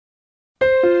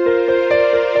Graciela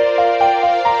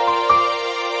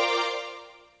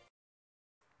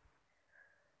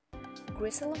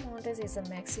Montes is a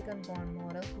Mexican-born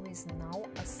model who is now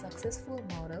a successful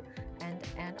model and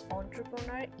an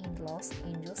entrepreneur in Los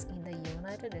Angeles in the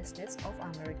United States of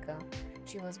America.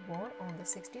 She was born on the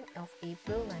 16th of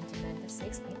April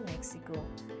 1996 in Mexico.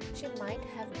 She might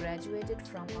have graduated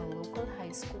from a local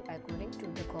high school according to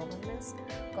the government's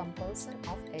compulsion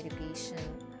of education.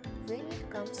 When it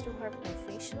comes to her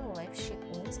professional life, she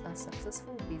owns a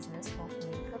successful business of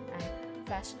makeup and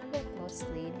fashionable clothes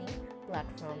selling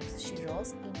platforms. She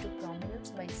rose into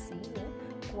prominence by selling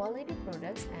quality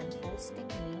products and posting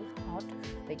many hot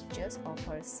pictures of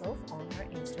herself on her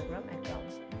Instagram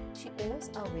account. She owns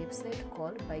a website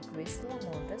called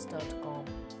biographies.com.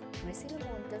 Graciela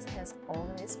Montes has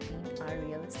always been a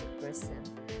realistic person.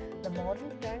 The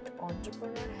model turned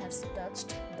entrepreneur has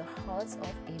touched the hearts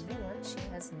of everyone she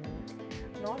has met,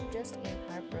 not just in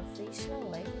her professional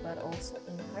life but also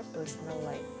in her personal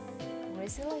life.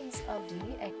 Graciela is a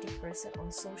very active person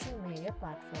on social media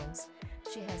platforms.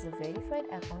 She has a verified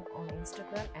account on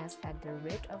Instagram as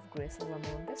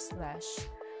 @GracielaMontes/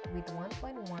 with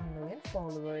 1.1 million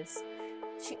followers.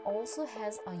 She also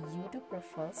has a YouTube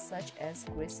profile such as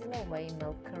Graciela Y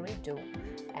Melcurry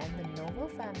and the Novel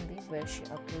Family, where she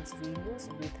uploads videos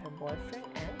with her boyfriend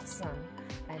and son,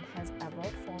 and has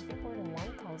about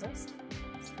 40.1 thousand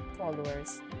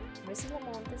followers. Graciela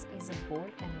Montes is a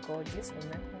bold and gorgeous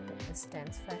woman who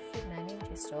stands 5 feet 9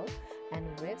 inches tall and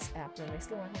weighs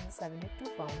approximately 172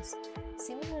 pounds.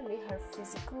 Similarly, her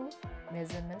physical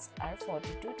measurements are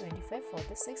 42, 25,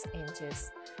 46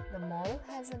 inches. The model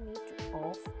has a net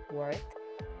worth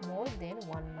more than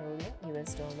 $1 million.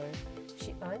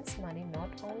 She earns money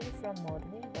not only from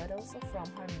modeling but also from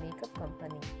her makeup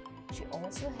company. She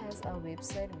also has a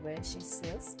website where she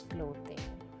sells clothing.